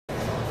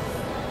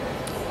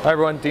Hi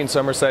everyone, Dean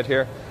Somerset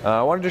here.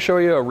 I wanted to show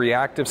you a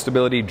reactive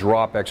stability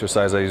drop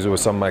exercise I use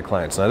with some of my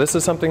clients. Now this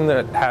is something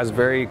that has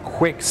very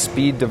quick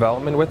speed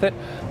development with it,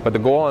 but the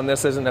goal on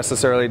this isn't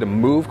necessarily to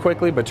move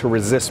quickly, but to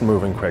resist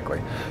moving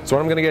quickly. So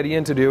what I'm going to get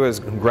Ian to do is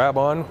grab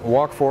on,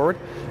 walk forward,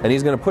 and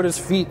he's going to put his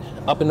feet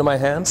up into my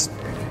hands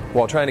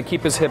while trying to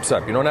keep his hips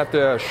up. You don't have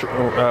to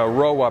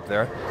row up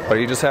there, but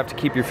you just have to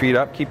keep your feet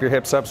up, keep your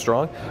hips up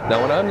strong.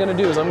 Now what I'm going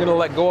to do is I'm going to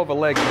let go of a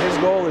leg, and his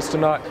goal is to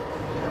not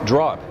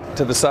drop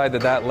to the side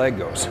that leg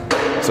goes.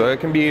 So it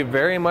can be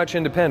very much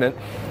independent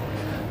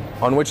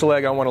on which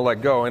leg I want to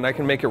let go, and I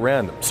can make it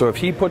random. So if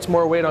he puts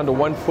more weight onto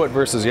one foot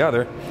versus the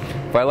other,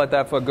 if I let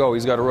that foot go,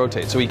 he's got to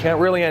rotate. So he can't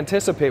really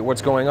anticipate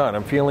what's going on.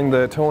 I'm feeling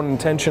the tone and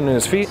tension in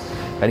his feet,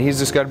 and he's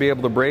just got to be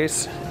able to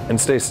brace and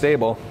stay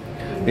stable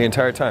the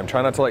entire time.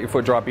 Try not to let your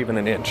foot drop even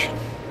an inch.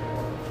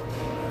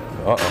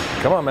 Uh-oh.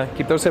 Come on, man.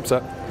 Keep those hips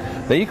up.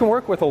 Now you can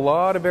work with a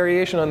lot of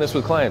variation on this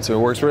with clients. So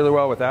it works really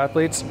well with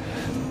athletes.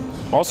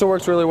 Also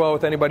works really well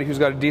with anybody who's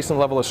got a decent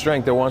level of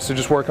strength that wants to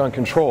just work on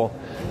control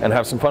and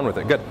have some fun with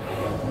it. Good.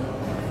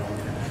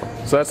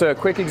 So that's a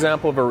quick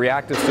example of a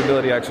reactive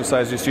stability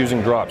exercise just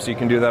using drops. You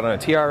can do that on a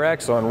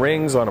TRX, on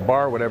rings, on a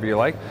bar, whatever you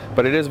like.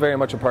 But it is very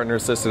much a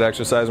partner-assisted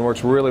exercise and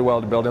works really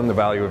well to build in the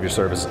value of your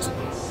services.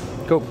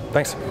 Cool.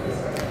 Thanks.